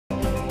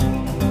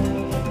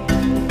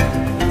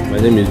My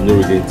name is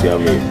Nurudeen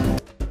Tiamiyu.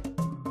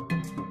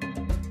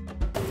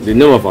 The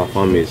name of our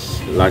farm is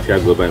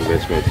Latia Global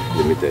Investment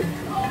Limited.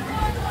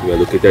 We are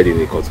located in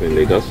Ikotun,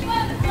 Lagos,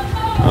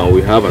 and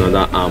we have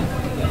another arm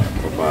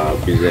of our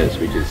business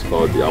which is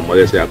called the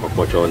Amolese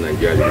Agriculture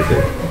Nigeria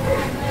Limited.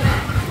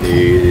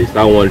 They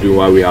start wondering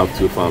why we have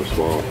two farms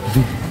for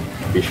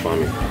fish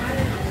farming.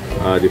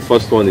 The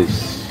first one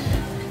is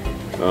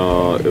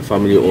a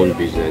family-owned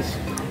business,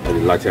 the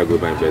Latia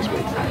Global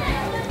Investment,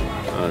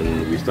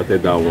 and we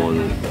started that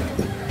one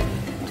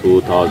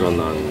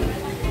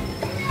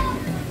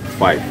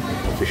 2005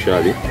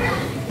 officially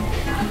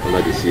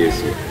under the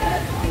CSC,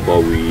 but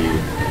we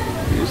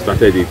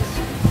started it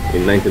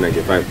in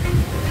 1995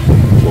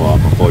 for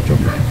aquaculture,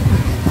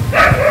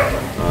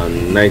 and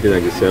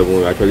 1997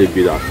 we actually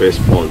built our first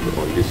pond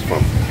on this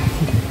farm.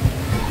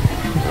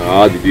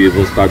 How did we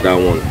even start that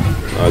one?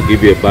 I'll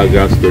give you a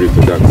background story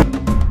to that.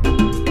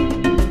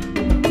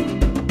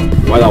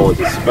 While I was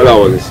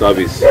in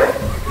service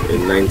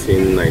in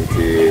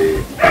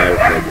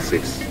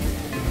 1995-96,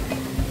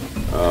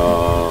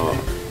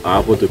 I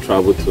happened to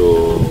travel to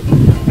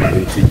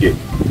TJ in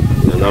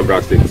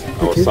Anambra State.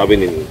 I was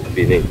serving in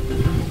Benin,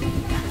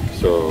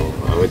 so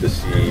I went to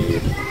see a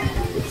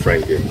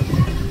friend there.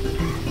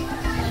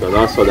 So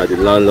now I saw that the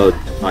landlord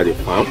had a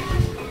farm,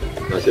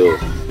 and I said, "Oh,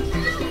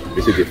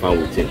 visit the farm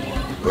with him."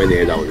 When they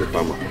heard I was a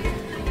farmer,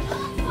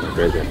 my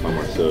friends were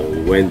farmers, so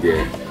we went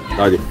there.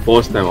 That was the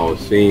first time I was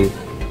seeing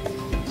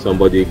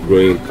somebody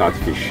growing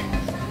catfish.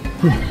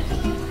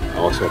 I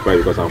was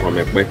surprised because I'm from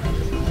Ekpe.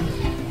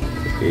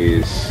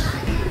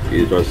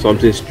 It was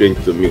something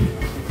strange to me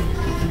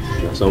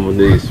that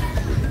somebody is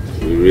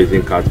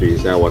raising catfish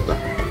inside water.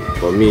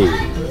 For me,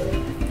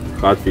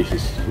 catfish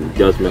is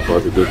just meant for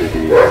us to go to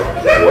the water,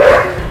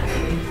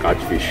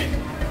 catch fish.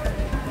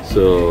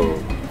 So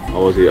I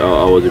was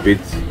a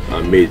bit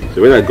amazed.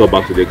 So when I got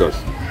back to Lagos,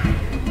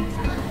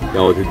 that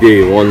was the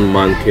day one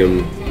man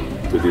came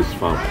to this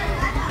farm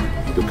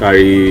to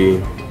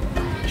carry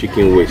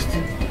chicken waste,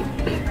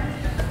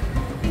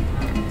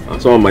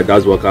 and some of my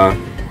dad's workers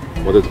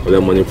wanted to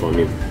collect money from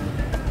him.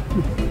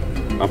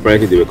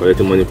 Apparently they were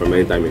collecting money from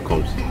any time he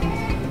comes.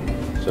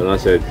 So I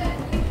said,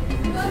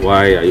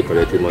 "Why are you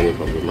collecting money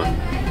from the man?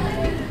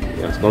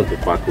 He has come to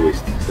pack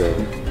waste." So,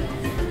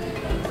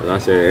 and I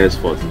said,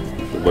 "Henceforth,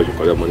 but you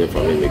collect money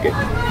from him again."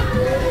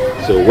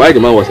 So while the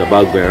man was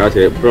about going, I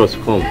said, "Bros,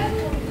 come.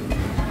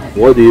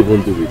 What do you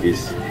even do with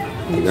this?"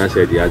 And I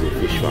said, "He has a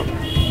fish farm."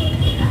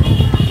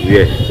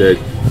 Yeah, he said,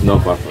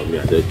 "Not far from me."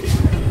 I said, "Okay,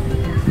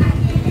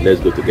 let's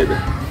go together."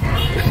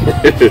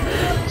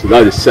 So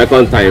that was the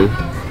second time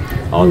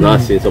I was now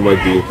seeing somebody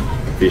do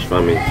fish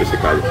farming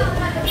physically.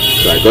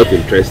 So I got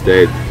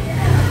interested.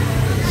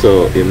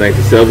 So in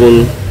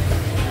 '97,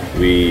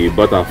 we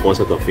bought our first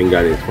set of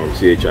fingerlings from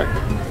CHI,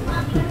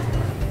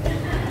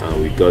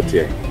 and we got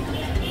here.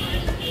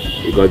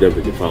 We got them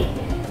to the farm.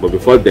 But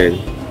before then,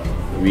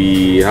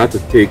 we had to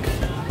take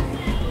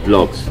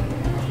blocks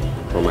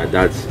from my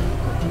dad's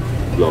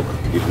block.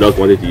 The block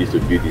wanted to use to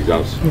build his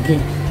house. Okay.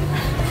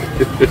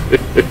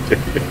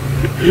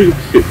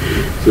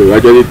 So we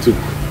actually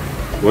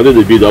wanted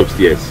to build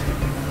upstairs.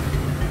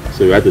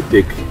 So we had to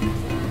take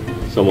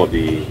some of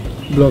the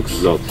blocks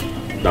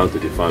down to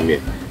the farm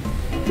here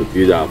to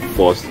build our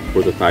first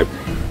prototype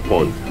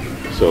pond.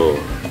 So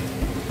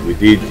we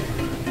did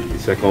the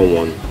second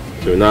one.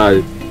 So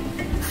now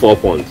 4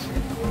 ponds.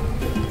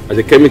 As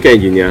a chemical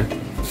engineer,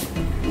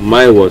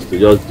 mine was to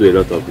just do a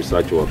lot of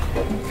research work.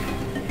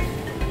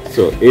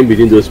 So in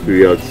between those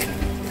periods,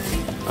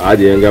 I had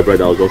a younger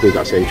brother. I was working with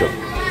Accenture.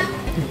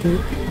 Okay.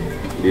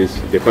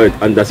 They call it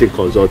Anderson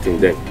Consulting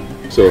then.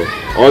 So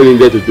all he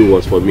needed to do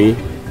was for him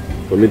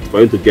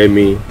to get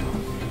me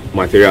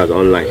materials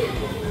online.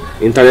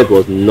 Internet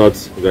was not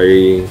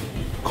very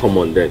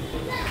common then,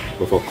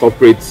 but for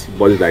corporate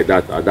bodies like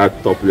that at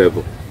that top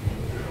level,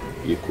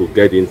 you could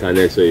get the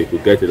internet, so you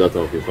could get a lot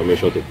of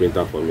information to print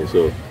out for me.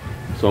 So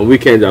some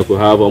weekends I could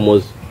have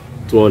almost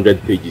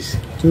 200 pages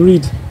to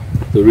read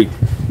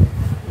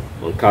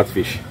on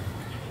catfish.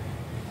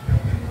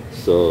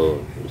 So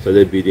we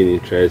started building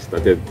interest,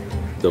 started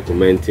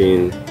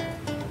documenting,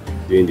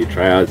 doing the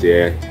trials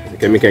here. The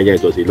chemical engineer,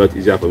 it was a lot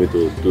easier for me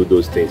to do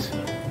those things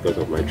because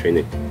of my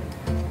training.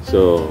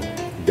 So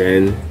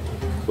then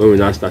when we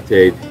now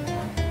started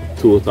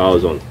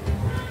 2000,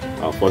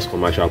 our first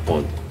commercial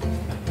pond,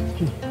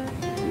 we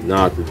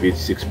now had to build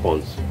 6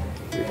 ponds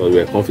because we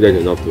were confident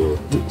enough to.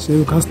 So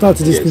you can start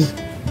this thing.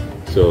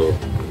 So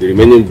the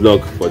remaining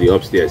block for the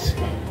upstairs,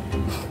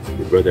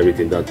 we brought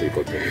everything down to the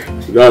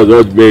cotton. So that was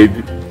what made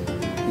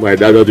my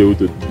dad not able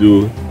to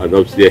do an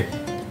upstairs.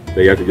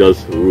 They had to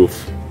just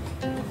roof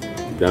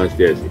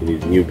downstairs in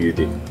his new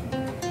building.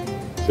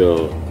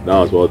 So that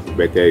was what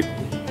bettered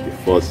the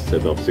first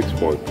set of 6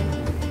 ponds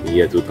in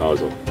year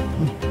 2000.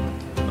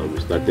 And we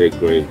started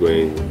growing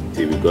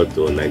till we got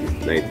to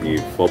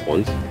 94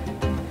 ponds.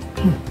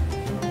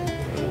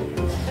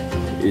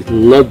 It's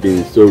not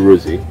been so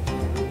rosy.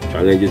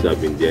 Challenges have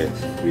been there,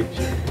 which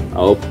I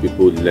hope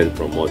people learn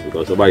from us,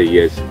 because over the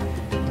years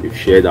we've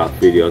shared our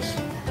failures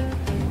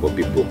for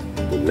people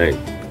to learn,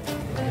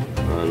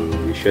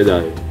 and we shared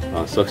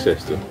our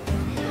success too.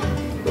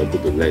 We're able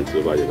to learn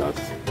over the last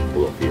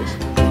couple of years.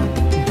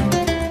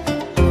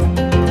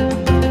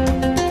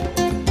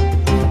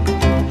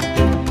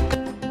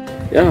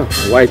 Yeah,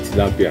 why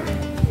tilapia?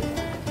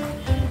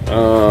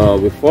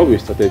 Before we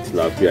started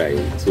tilapia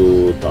in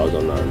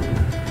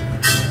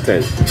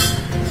 2010,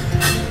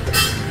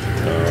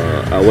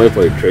 I went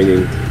for a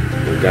training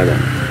in Ghana,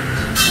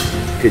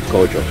 cage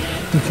culture.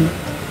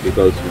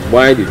 Because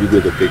why did you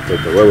go to cage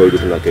culture? Why were we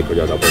looking at cage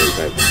culture at that point in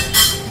time?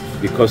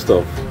 The cost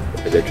of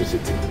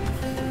electricity,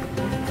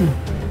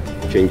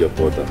 change of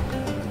water.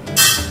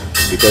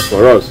 Because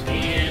for us,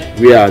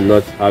 we are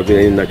not having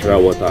any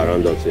natural water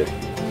around us here.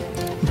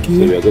 So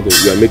we are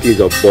making it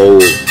a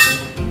borehole.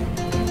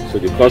 So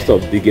the cost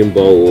of digging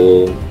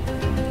borehole,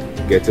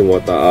 getting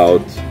water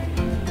out,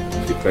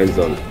 depends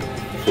on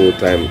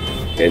full-time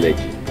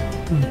energy.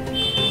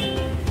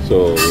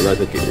 So we're not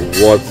thinking,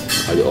 what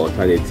are the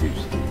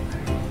alternatives?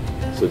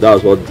 So that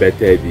was what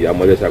bettered the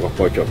modern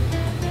aquaculture.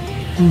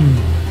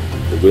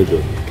 We're going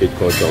to cage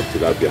culture of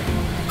tilapia.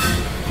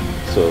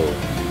 So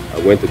I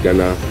went to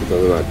Ghana in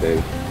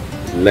 2010,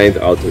 learned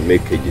how to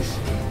make cages.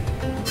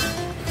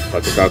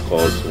 Practical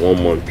course,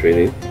 1 month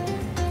training.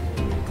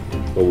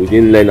 But we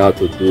didn't learn how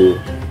to do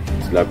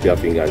tilapia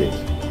fingerlings.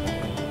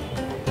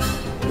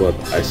 But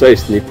I saw a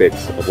snippet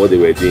of what they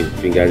were doing,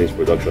 fingerlings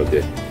production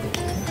there.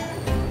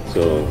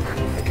 So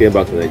I came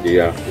back to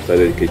Nigeria, we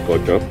started cage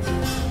culture.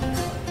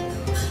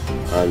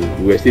 And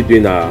we were still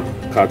doing our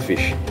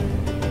catfish.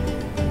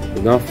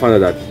 We now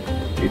found out that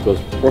it was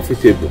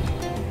profitable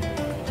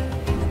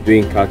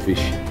doing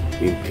catfish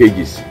in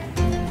cages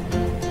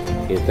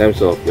in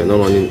terms of you're not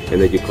running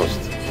energy cost.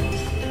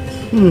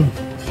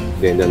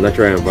 Then the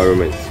natural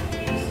environment,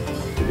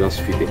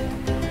 just feeding.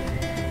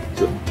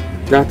 So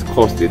that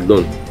cost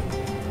alone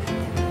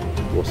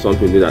was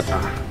something that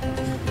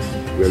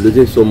we are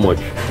losing so much,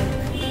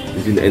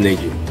 using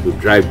energy to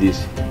drive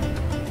this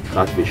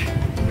catfish.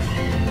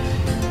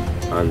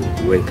 And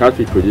when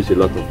catfish produce a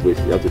lot of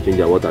waste, you have to change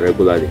their water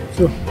regularly.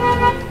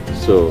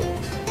 So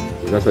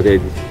we now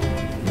started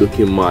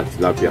looking more at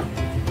tilapia.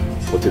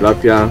 For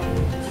tilapia,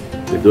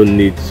 they don't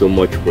need so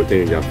much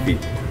protein in their feed.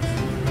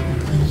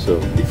 So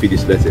the feed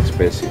is less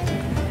expensive.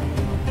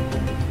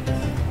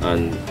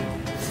 And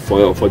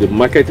for the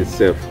market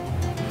itself,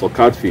 for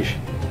catfish,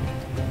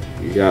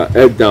 you are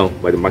held down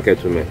by the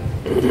market women.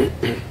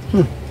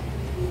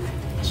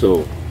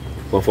 So,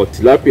 but for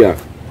tilapia,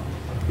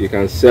 you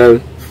can sell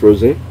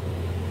frozen,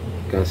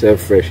 you can sell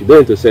fresh. You don't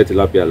need to sell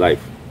tilapia live.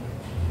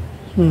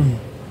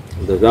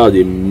 That's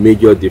the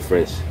major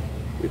difference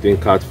between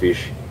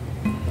catfish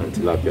and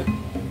tilapia.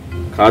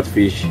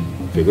 Catfish,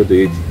 if you're going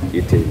to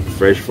eat in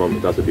fresh form,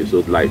 it has to be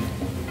sold live.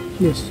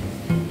 Yes.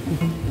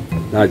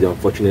 That's the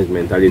unfortunate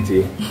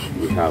mentality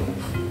we have.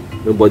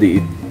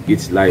 Nobody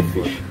eats live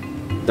fish.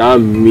 That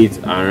meat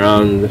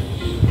around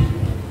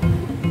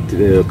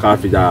the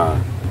catfish that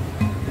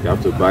you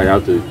have to buy, you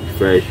have to be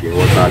fresh in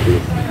water,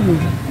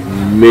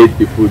 made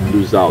people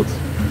lose out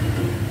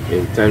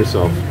in terms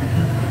of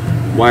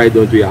why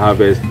don't we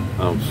harvest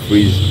and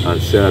freeze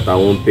and sell at our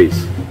own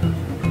pace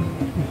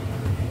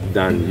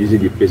than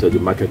using the pace of the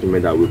market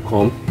women that will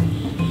come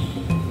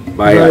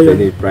buy at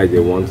any price they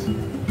want.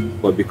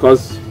 But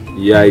because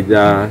you are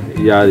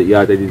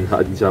at a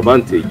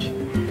disadvantage,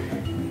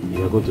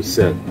 you are going to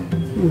sell.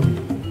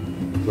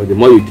 But the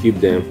more you keep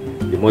them,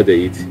 the more they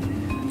eat,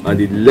 and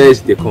the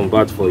less they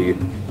convert for you.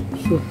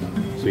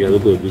 So you are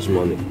not going to lose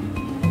money.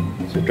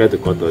 So try to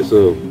cut off.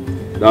 So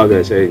that's why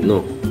I said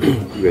no,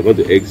 we are going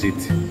to exit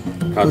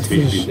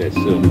catfish business.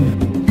 So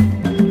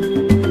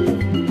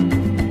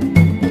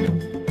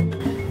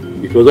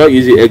it was not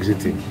easy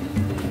exiting.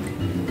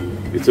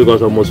 It took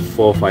us almost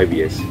 4 or 5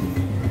 years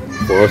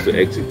for us to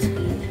exit.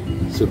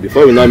 So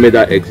before we now made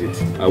that exit,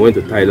 I went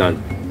to Thailand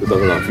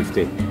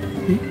 2015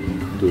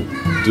 to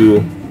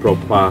do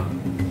proper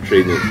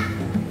training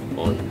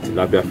on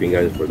tilapia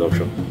fingerlings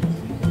production.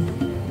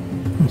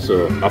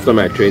 So after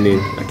my training,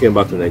 I came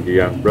back to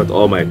Nigeria, brought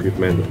all my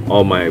equipment,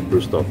 all my brew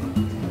stock,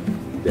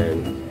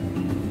 then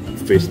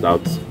phased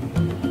out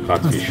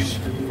catfish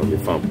from the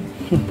farm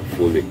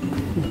fully.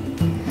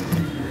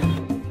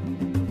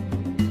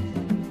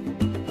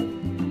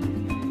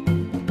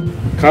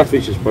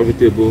 Catfish is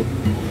profitable,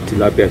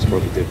 tilapia is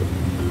profitable,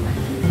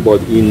 but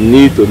you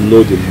need to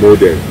know the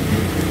model,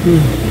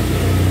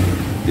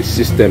 the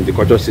system, the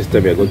culture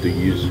system you're going to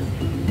use.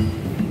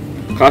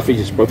 Catfish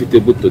is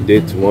profitable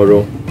today,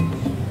 tomorrow,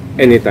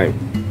 anytime,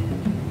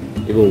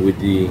 even with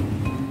the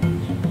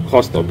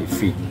cost of the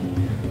feed.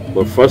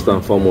 But first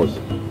and foremost,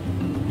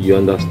 you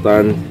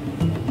understand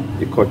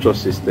the culture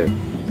system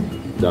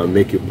that will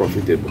make you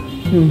profitable.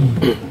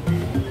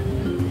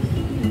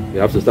 You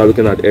have to start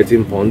looking at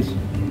 18 ponds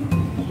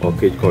or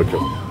cage culture,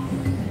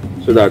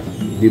 so that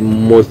the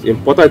most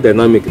important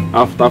dynamic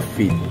after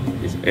feed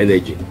is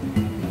energy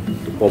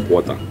to pump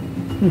water.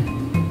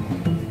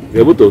 If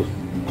you're able to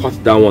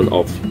cut that one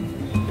off,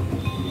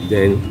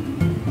 then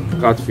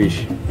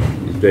catfish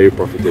is very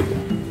profitable.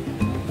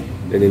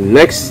 Then the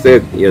next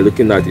step you're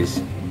looking at is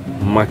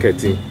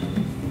marketing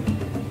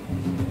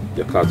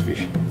your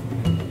catfish.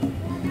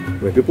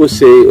 When people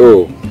say,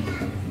 "Oh,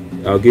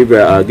 I'll give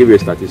you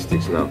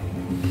statistics now."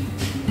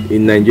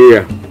 In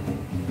Nigeria,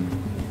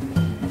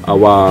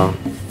 our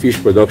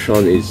fish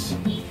production is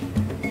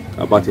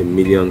about 1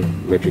 million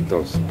metric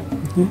tons,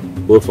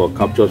 both for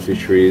captured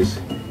fisheries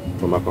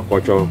from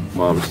aquaculture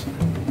farms,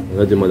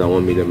 nothing more than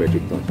 1 million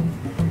metric tons.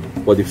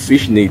 But the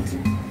fish need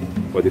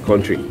for the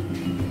country,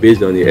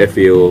 based on the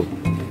FAO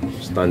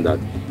standard,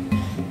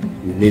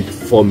 you need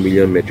 4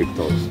 million metric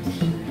tons.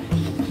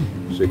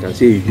 So you can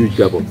see a huge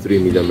gap of 3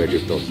 million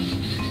metric tons.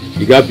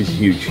 The gap is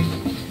huge.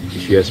 You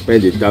should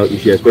expect a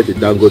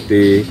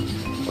Dangote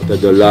or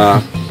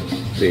 $1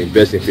 to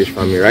invest in fish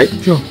farming, right?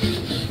 Sure.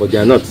 But they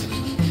are not.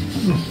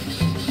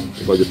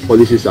 Because the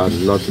policies are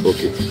not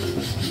okay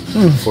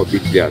for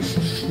big players.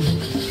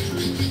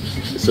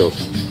 So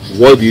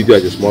what do you do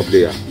as a small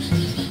player?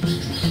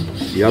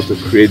 You have to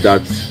create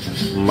that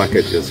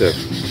market yourself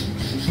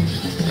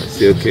and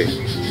say, okay,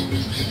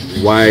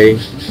 why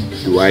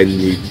do I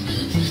need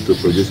to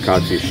produce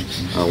catfish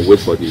and wait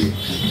for the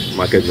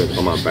market to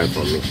come and buy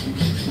from me?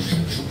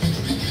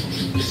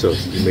 So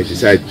you may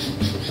decide,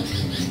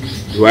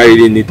 do I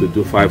really need to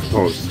do 5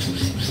 tons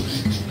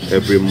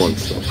every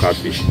month of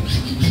catfish,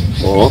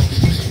 or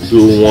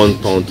do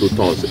 1 ton, 2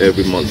 tons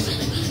every month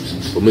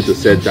for me to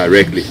sell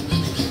directly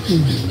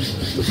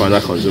to final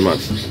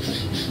consumers?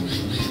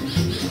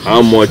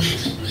 How much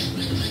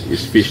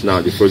is fish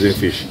now, the frozen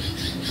fish?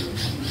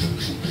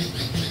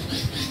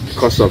 The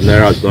cost of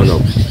naira has gone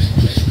up.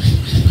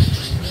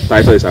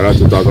 Title is around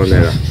 2,000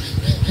 naira.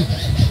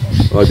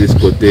 All this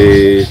cote,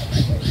 they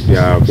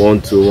are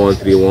 1, 2, 1,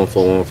 3, 1,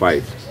 4, 1,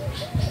 5.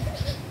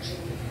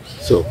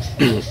 So,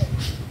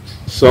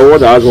 someone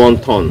that has 1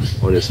 ton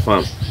on his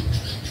farm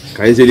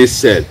can easily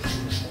sell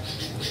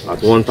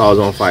at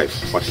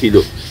 1,005 per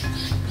kilo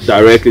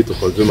directly to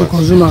consumers.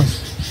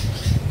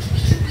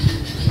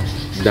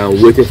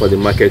 Than waiting for the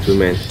market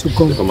women to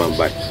come and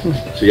buy.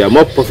 So you are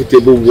more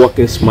profitable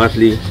working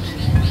smartly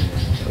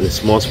in a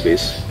small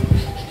space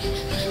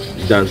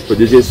than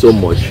producing so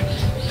much,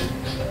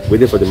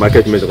 waiting for the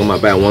market women to come and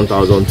buy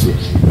 1,002.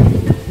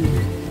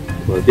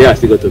 But they are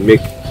still going to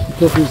make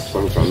profit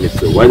from it.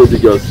 So why don't you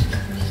just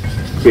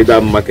create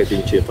that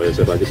marketing chain for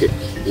yourself? And okay,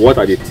 what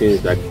are the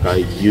things that you can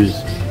use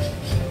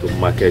to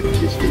market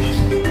this fish?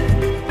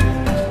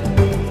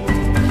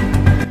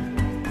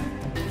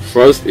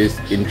 First is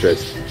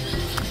interest.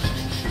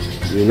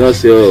 You not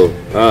say, oh,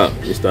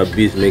 Mr.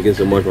 B is making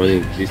so much money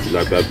in this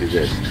tilapia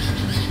business,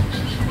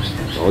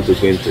 I want to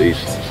go into it.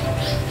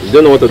 You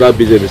don't know what other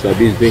business Mr.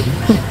 B is doing.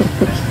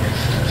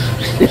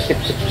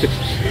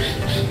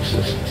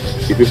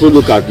 If people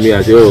look at me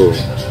and say, oh,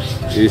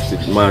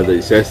 this man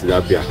that sells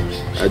tilapia,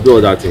 I do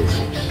other things.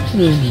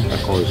 I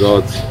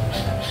consult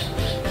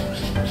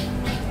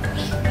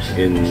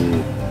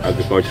in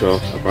agriculture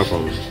apart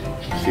from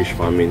fish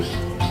farming.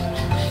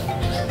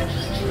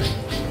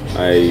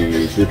 I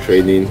do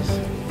trainings.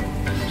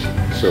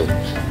 So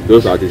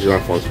those are additional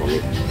funds for me.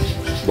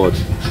 But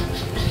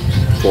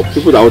for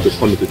people that want to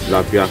come into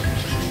tilapia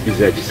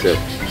business itself,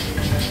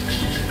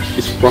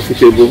 it's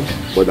profitable,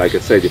 but like I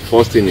said, the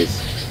first thing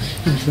is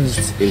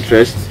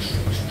interest,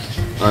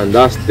 and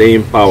that's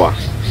staying power.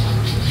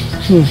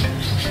 So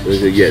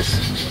say, yes,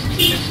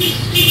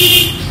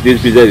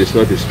 this business is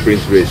not a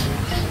sprint race,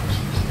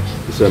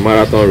 it's a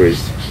marathon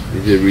race,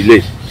 it's a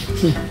relay.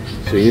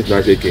 So you need to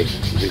not say, okay,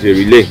 it's a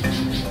relay.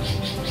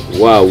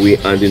 What are we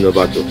handing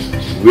over to?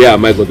 Where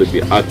am I going to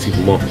be active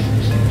more?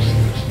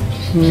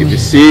 If you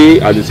see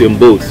at the same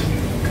boat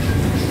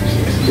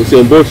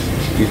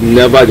is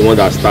never the one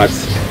that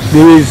starts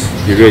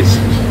the race.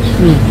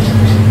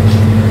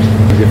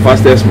 The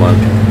fastest man,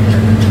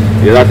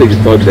 the other take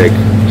the third leg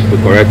to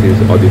correct things,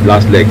 or the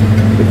last leg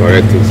to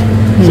correct things.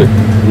 So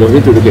you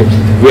need to look at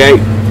where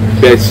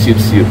best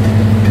suits you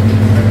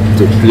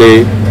to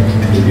play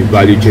in the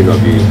value chain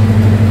of the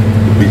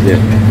business.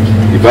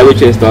 The value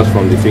chain starts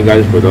from the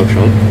fingerlings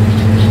production,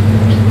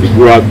 the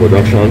grow-out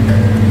production,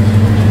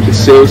 the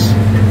sales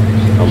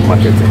and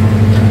marketing.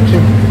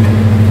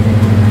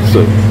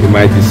 So you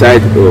might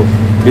decide, oh,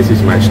 this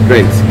is my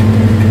strength.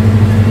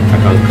 I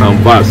can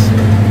canvas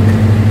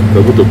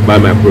for people to buy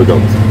my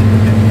product.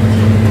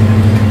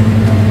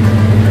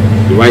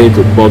 Do I need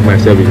to bulk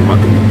myself in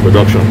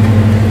production?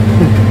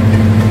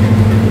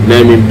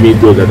 Let me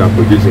meet those that are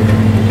producing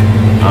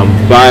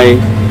and buy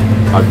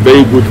at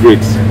very good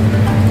rates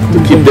to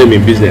keep them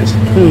in business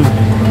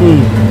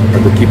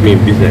and to keep me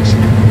in business.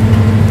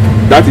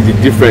 That is the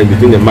difference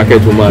between a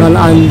market woman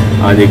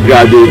and a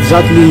graduate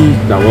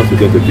that wants to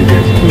get into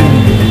business.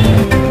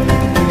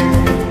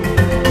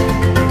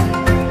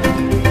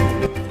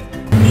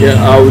 Yeah,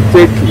 I would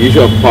take the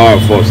issue of power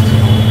first.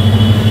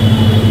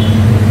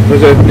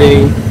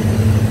 Presently,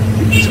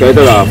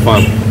 disconnected our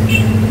farm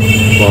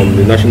from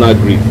the national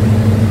grid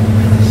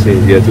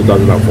since the year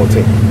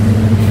 2014.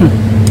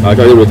 I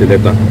actually wrote a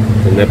letter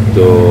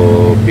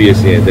to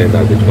PHCN then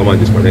that they come and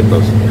disconnect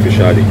us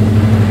officially,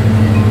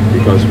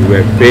 because we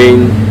were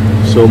paying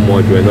so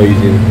much, we were not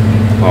using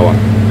power.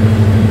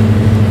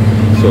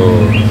 So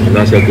and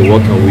I said, okay,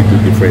 what can we do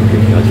differently?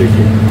 And I said,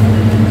 okay,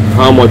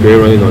 how much are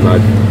you running on our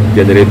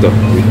generator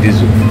with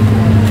diesel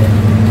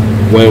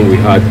when we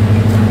had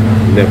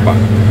NEPA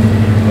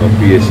or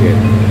PHCN?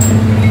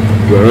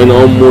 We are running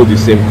almost the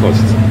same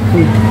cost.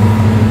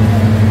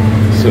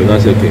 So now I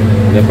said, okay,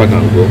 NEPA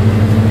can go.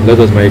 Let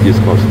us manage this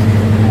cost.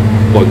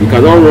 But we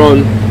cannot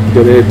run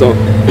generator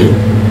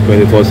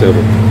 24/7.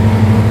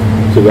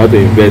 So we have to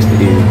invest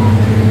in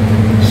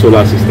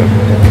solar system.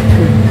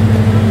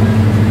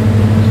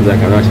 So that I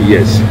can actually,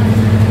 yes,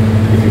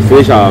 if we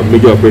finish our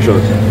major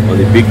operations on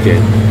the big 10,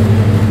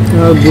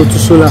 I'll go to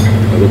solar.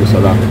 I'll go to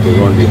solar to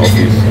run the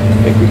office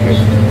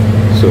equipment.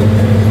 So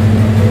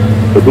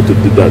we're able to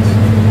do that.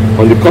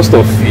 On the cost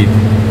of feed,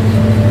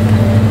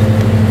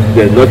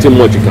 there's nothing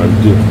much you can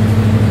do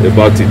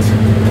about it,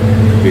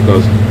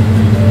 because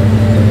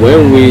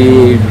when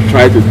we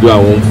try to do our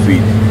own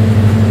feed,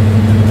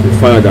 we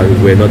find out that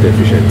we're not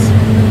efficient.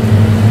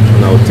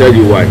 And I'll tell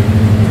you why.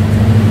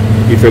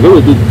 If you're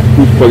going to do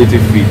good quality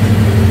feed,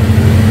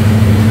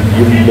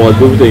 you must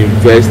be able to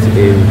invest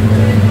in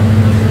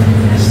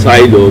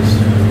silos,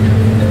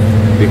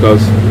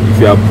 because if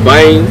you are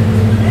buying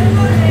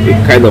a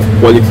kind of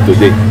quality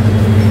today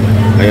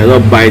and you're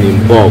not buying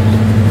in bulk,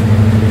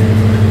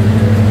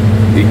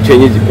 it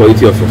changes the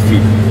quality of your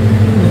feed.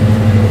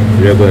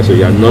 So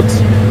you are not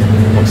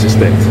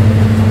consistent.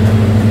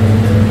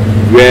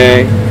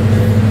 Where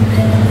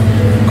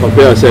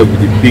compare yourself with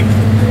the big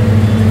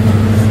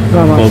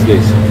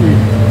companies,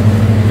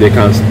 they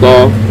can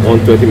store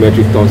 120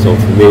 metric tons of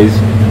maize,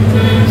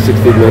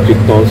 60 metric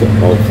tons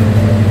of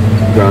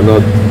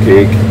groundnut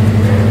cake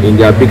in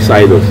their big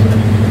silos,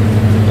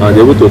 and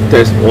they're able to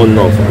test one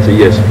off and say,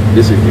 yes,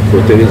 this is the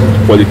protein, this is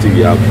the quality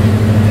we have.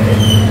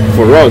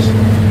 For us,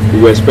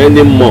 we were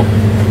spending more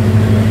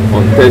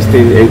on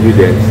testing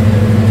ingredients.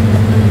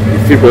 The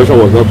feed production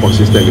was not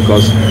consistent,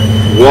 because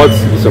what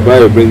the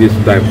supplier will bring this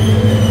time,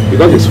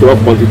 because it's small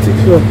quantity,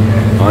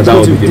 and that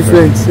would be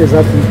different.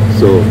 Exactly.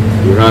 So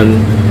we ran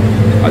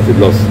at a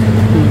loss.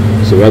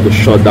 So we had to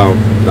shut down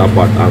that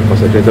part and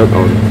concentrated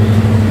on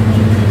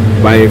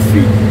buying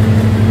feed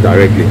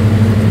directly.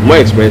 More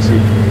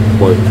expensive,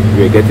 but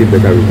we are getting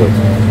better results.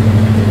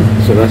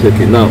 So that's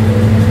okay. Now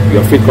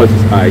your feed cost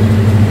is high.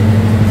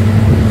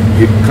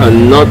 You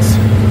cannot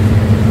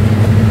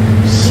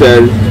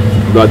sell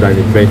lower than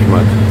the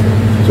benchmark.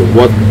 So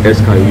what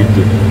else can you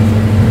do?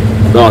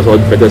 That was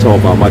what better some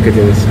of our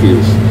marketing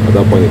skills at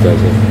that point in time.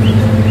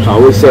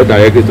 Can we sell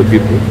directly to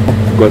people?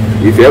 Because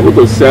if you're able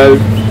to sell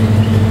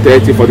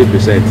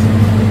 30-40%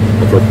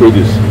 of your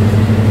produce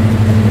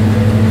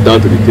down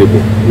to the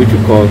table, which you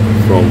call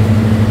from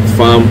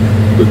farm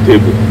to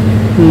table,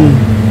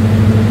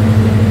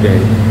 then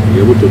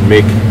you're able to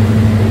make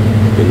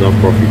enough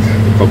profit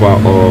to cover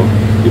all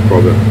the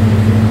problem.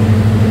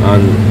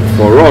 And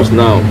for us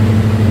now,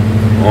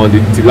 on the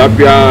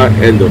tilapia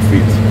end of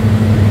it,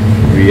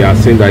 we are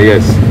saying that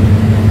yes,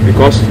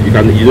 because you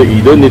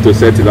don't need to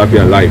sell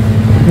tilapia live.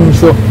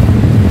 Sure.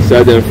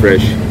 Sell them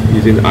fresh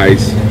using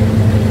ice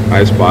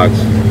packs,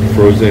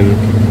 frozen.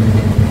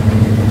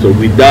 So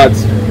with that,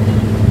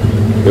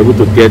 we're able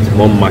to get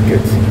more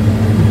market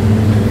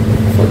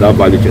for that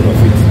value chain of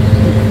it.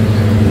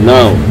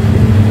 Now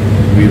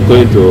we're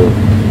going to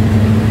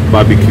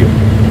barbecue,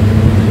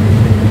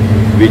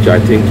 which I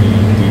think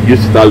you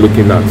start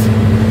looking at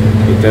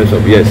in terms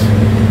of, yes,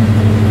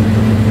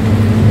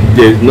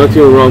 there's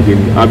nothing wrong in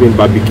having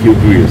barbecue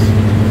grills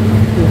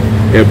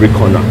every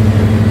corner,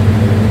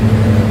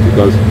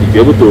 because if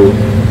you're able to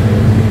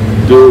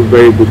do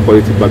very good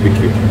quality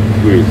barbecue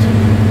grills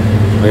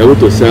and you're able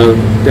to sell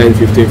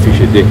 10-15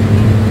 fish a day,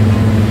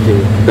 I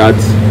think that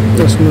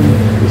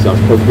is as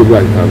profitable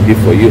as it can be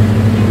for you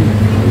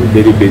on a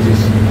daily basis.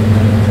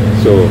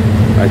 So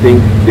I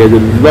think there's a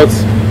lot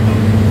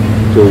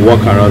to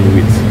work around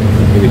with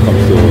when it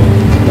comes to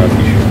that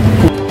issue.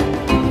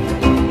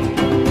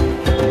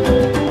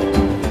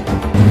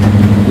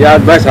 The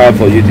advice I have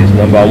for you is,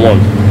 number one,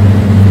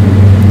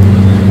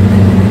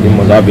 you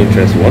must have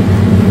interest. One,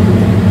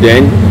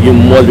 then you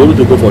must be able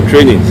to go for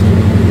trainings,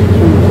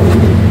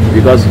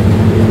 because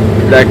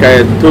like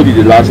I told you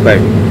the last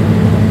time,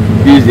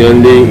 this is the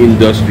only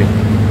industry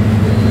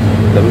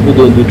that people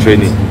don't do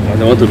training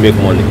and they want to make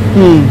money.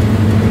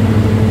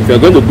 If you're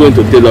going to go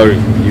into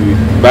tailoring, you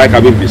buy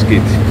cabin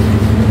biscuit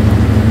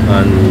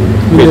and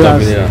mineral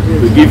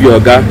to give your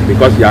guy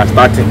because you are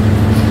starting,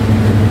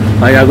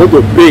 and you are going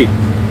to pay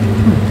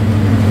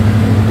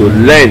to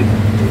learn.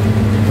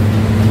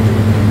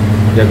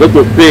 They are going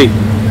to pay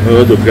in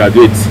order to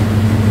graduate.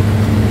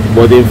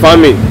 But in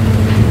farming,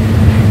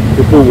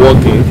 people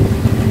working,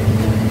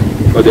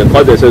 because they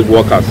call themselves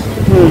workers,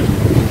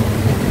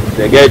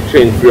 they get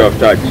trained free of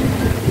charge.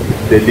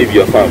 They leave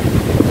your farm,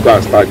 go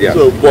and start there.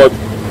 So, but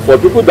for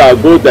people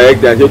that go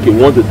direct and say, okay,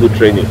 we want to do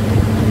training,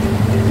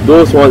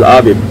 those ones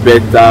have a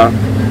better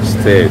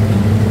stead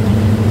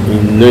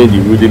in knowing the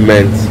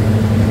rudiments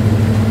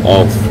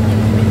of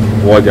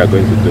what they are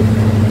going to do,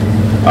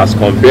 as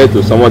compared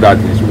to someone that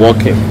is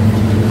working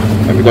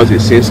and because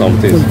he's seen some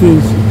things.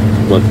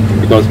 But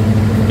because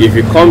If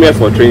you come here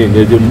for training,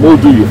 there's a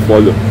module you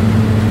follow.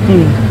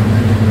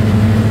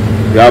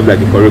 You have like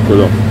a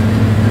curriculum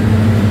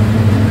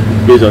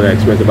based on the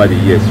experience over the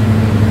years.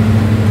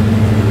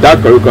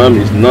 That curriculum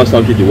is not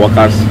something the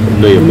workers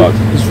know about.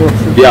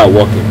 They are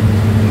working,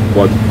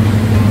 but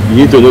you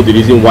need to know the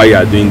reason why you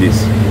are doing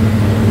this.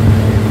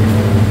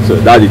 So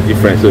that's the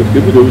difference. So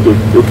people do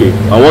okay,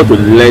 I want to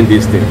learn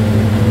this thing.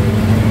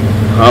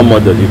 How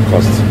much does it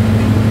cost?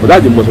 But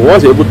that's the most.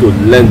 Once you're able to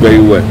learn very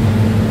well,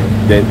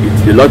 then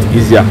it's a lot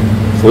easier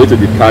for you to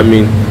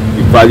determine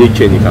the value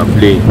chain you can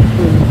play in.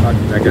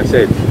 Like I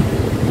said,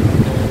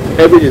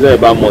 everything is not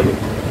about money.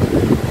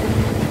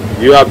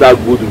 You have that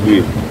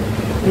goodwill.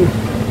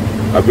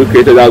 Have you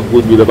created that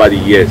goodwill over the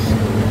years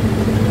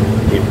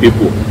in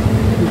people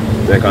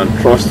that can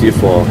trust you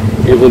for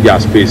even their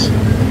space?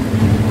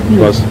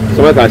 Because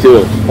someone can say,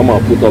 oh, come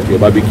and put up your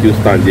barbecue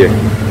stand there.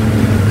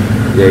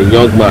 You're a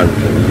young man,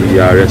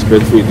 you are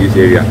respectful in this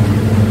area.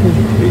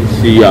 They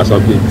see you as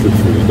something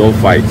truthful, you don't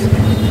fight.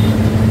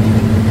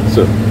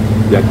 So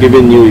they are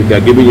giving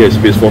you a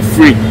space for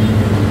free.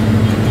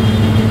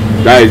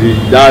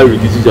 That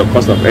reduces your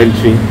cost of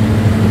entry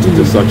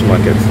into such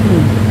market.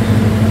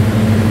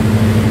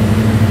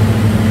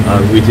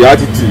 And with the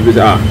attitude, you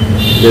say,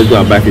 let's go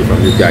and buy fish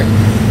from this guy.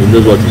 He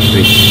knows what he's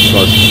doing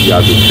because he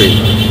has been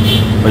trained.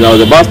 When I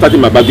was about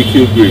starting my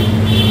barbecue grill,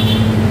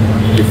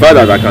 the fact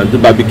that I can do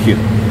barbecue,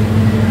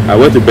 I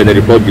went to Benin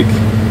Republic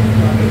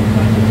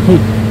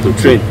to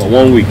train for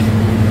 1 week.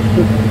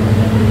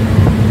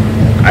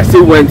 I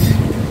still went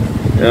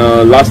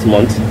last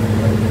month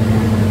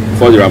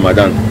before the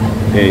Ramadan.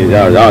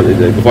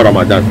 Before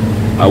Ramadan,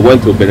 I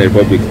went to Benin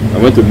Republic. I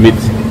went to meet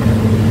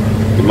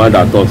the man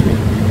that taught me.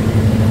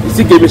 He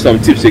still gave me some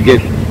tips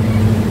again,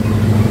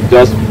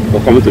 just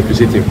for coming to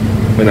visit him.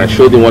 When I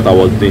showed him what I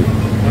was doing,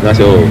 and I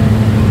said, oh,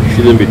 you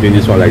shouldn't be doing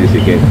this one like this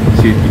again.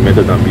 See the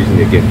method I'm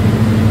using again.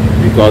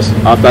 Because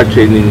after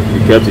training, we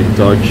kept in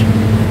touch.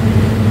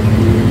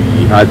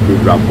 We had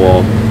good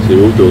rapport. So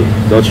he was to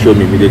just show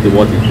me immediately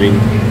what he's doing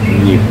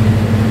new.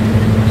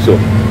 So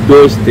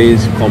those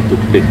things come to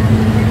play.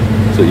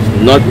 So it's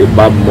not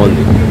about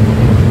money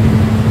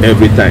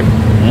every time.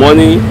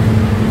 Money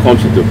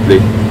comes into play,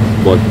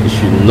 but it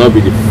should not be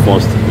the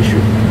first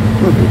issue.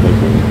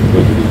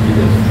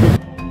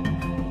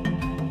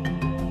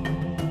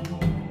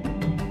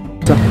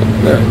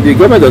 The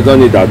government does not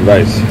need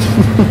advice.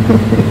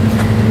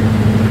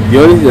 The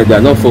only thing is that they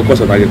are not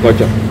focused on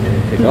agriculture.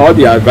 All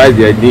the advice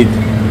they need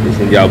is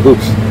in their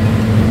books.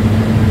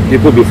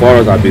 People before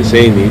us have been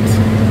saying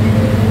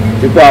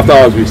it. People after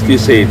us will still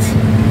say it.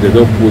 They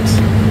don't put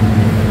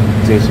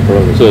things in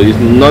progress. So it's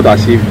not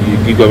as if you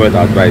give government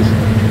advice.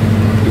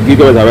 You give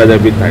government advice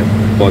every time,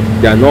 but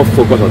they are not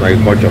focused on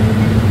agriculture.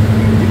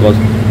 Because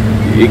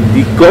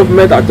the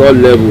government at all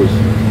levels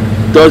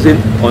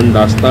doesn't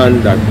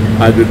understand that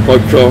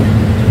agriculture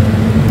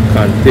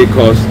can take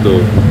us to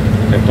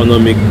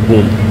economic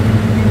boom.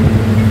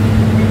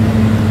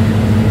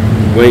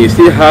 When you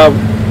still have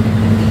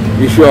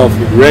issue of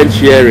rent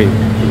sharing,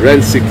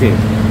 rent seeking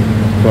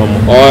from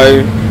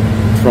oil,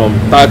 from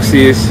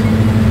taxes,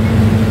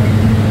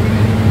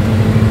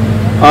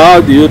 how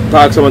do you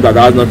tax someone that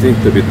has nothing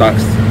to be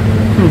taxed?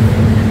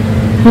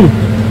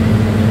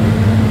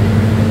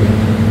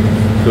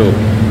 So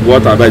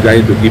what advice I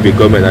need to give a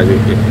government? I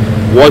think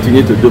what you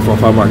need to do for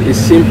farmers is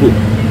simple.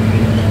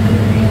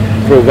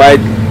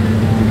 Provide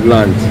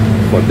land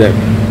for them.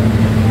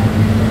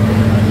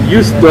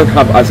 You don't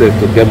have access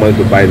to get money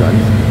to buy land.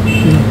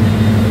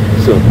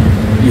 So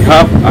you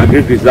have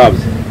agri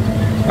reserves,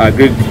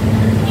 agri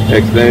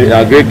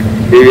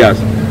areas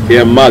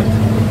here marked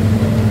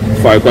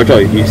for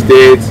agriculture,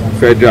 state,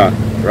 federal,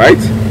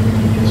 right?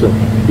 So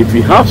if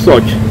you have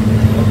such,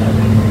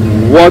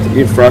 what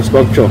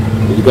infrastructure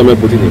is the government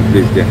putting in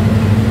place there?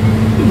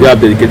 They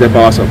have dedicated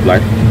power supply.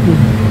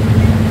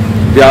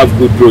 They have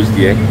good roads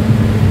there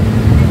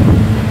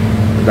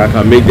that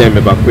can make them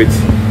evacuate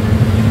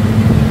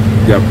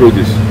their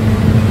produce.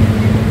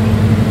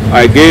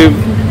 I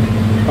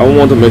don't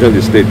want to mention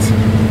the state.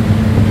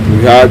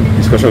 We had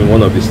discussion with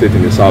one of the states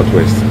in the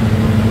southwest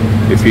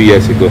a few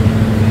years ago,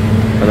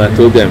 and I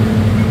told them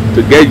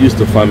to get used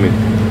to farming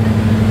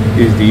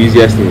is the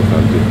easiest thing you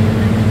can do.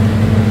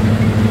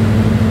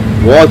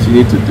 What you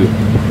need to do,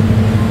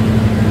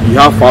 you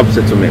have farm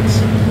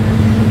settlements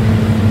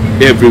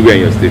everywhere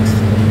in your state.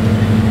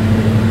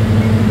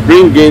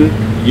 Bring in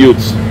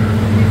youths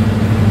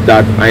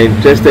that are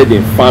interested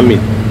in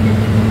farming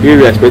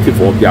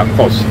irrespective of their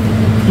cost.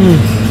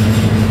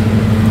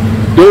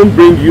 Don't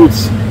bring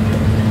youths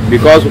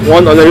because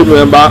one honorable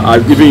member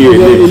has given you a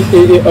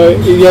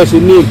name. Yes, a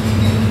name.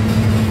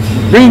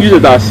 Bring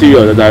youths that are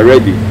serious, that are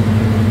ready.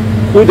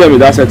 Put them in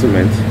that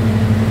settlement.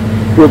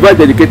 Provide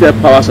dedicated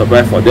power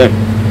supply for them.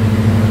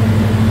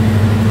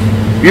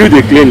 Build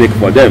a clinic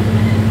for them.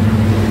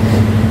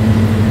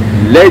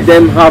 Let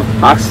them have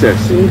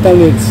access to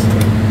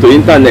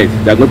internet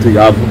they are going to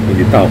have in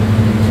the town.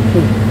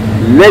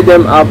 Let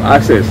them have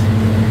access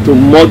to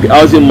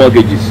housing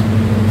mortgages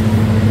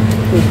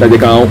that they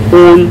can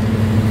own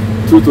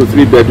 2 to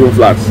 3 bedroom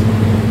flats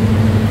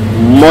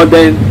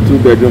modern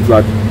 2-bedroom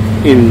flat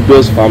in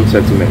those farm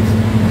settlements,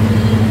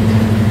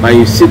 and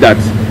you see that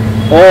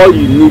all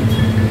you need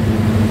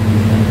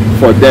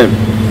for them,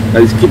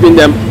 that is keeping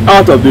them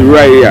out of the rural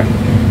area,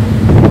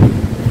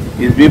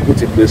 is being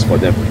put in place for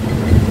them.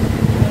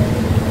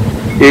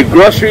 A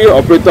grocery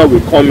operator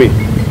will come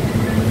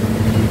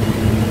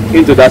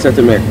into that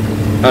settlement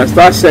and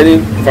start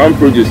selling farm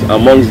produce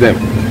amongst them,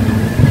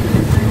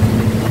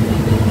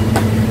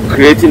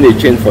 creating a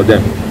chain for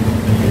them.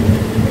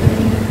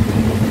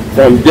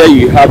 From there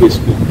you have a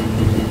school.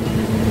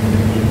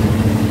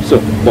 So,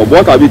 but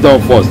what have you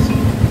done first?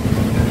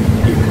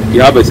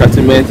 You have a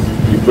settlement,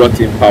 you brought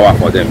in power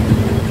for them.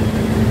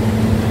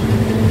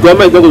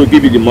 Government is not going to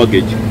give you the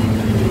mortgage.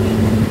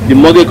 The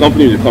mortgage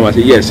company will come and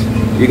say, yes,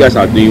 you guys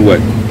are doing well.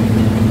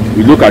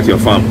 We look at your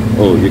farm.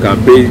 Oh, you can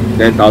pay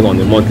 10,000 on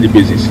a monthly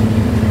basis.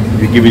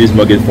 We give you this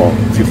mortgage for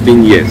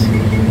 15 years.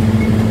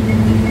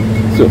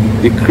 So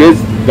it creates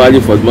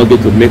value for the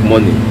mortgage to make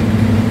money,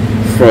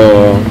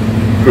 for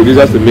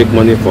producers to make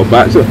money, for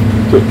buyers. So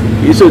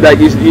that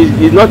it's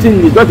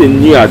nothing. It's not a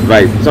new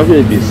advice. It's something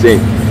we've been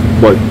saying.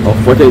 But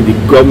unfortunately,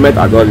 the government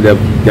at all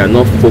level, they are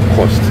not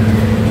focused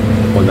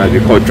on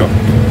agriculture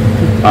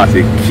as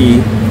a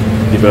key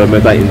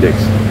developmental index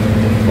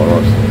for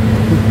us.